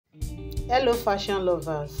Hello fashion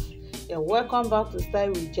lovers, welcome back to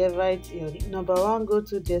Style with Jevite, your #1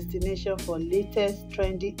 go-to destination for latest,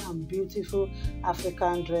 trendy and beautiful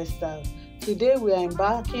African dress style. Today we are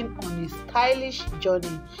embarking on a stylish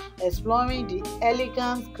journey, exploring the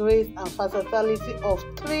elegance, grace and versatility of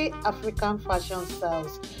 3 African fashion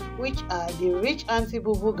styles, which are the rich aunty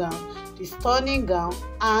Boubou gown, the stunning gown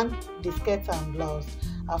and the skirt and blouse.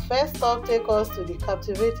 Our first stop takes us to the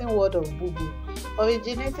captivating world of Boubou.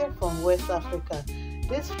 Originating from West Africa,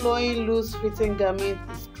 this flowing, loose-fitting garment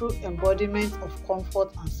is true embodiment of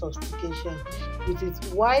comfort and sophistication. With its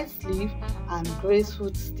wide sleeve and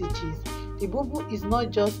graceful stitches, the Boubou is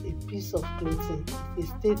not just a piece of clothing, it's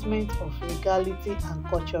a statement of regality and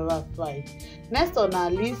cultural pride. Next on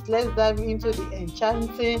our list, let's dive into the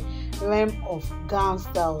enchanting realm of gown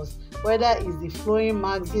styles, whether it's the flowing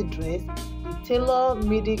maxi dress, the tailored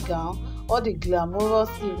midi gown, or the glamorous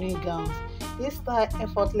evening gowns. This style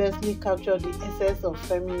effortlessly captures the essence of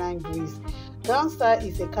feminine grace. Gown style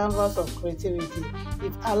is a canvas of creativity.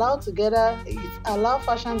 It allows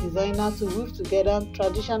fashion designers to weave together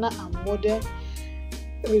traditional and modern,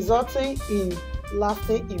 resulting in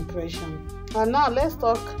lasting impression. And now let's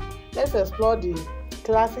explore the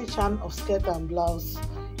classic charm of skirt and blouse,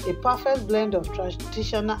 a perfect blend of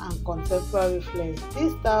traditional and contemporary flares.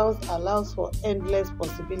 These styles allows for endless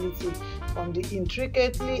possibility, from the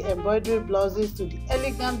intricately embroidered blouses to the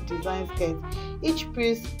elegant design skirts. Each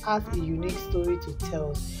piece has a unique story to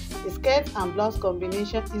tell. The skirt and blouse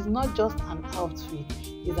combination is not just an outfit,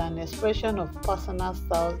 it's an expression of personal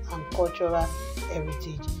style and cultural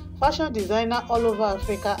heritage. Fashion designers all over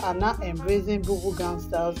Africa are now embracing Boubou gown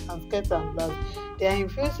styles and skirt and blouse. They are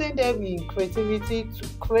infusing them in creativity to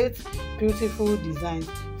create beautiful designs.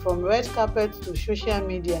 From red carpets to social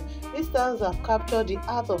media, these styles have captured the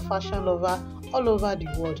heart of fashion lovers all over the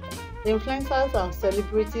world. Influencers and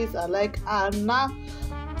celebrities alike are now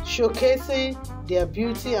showcasing their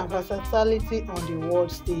beauty and versatility on the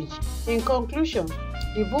world stage. In conclusion,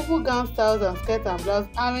 the Boubou gown styles and skirt and blouse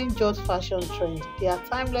aren't just fashion trends, they are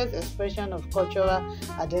timeless expression of cultural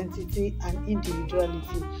identity and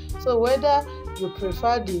individuality. So whether you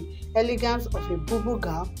prefer the elegance of a Boubou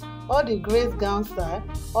gown, or the grace gown style,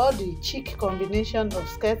 or the chic combination of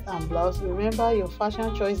skirt and blouse, remember your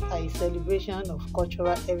fashion choice are a celebration of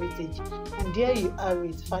cultural heritage. And there you are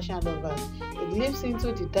it, fashion lovers. It glimpse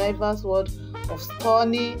into the diverse world of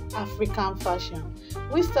stunning African fashion.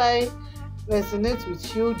 Which style resonates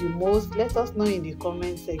with you the most? Let us know in the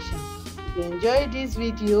comment section. If you enjoyed this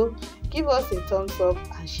video, give us a thumbs up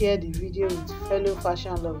and share the video with fellow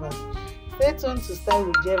fashion lovers. Stay tuned to Style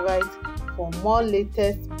with Jevite for more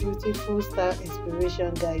latest beautiful style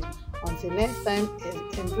inspiration guide. Until next time,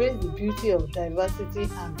 embrace the beauty of diversity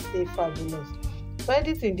and stay fabulous.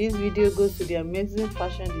 Credit in this video goes to the amazing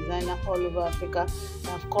fashion designer all over Africa that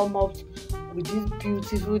have come up with this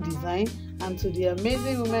beautiful design, and to the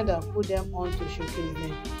amazing women that put them on to showcase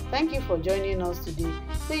them. Thank you for joining us today.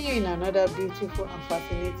 See you in another beautiful and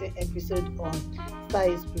fascinating episode on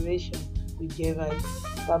Style Inspiration with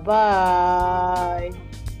Jevite. Bye bye.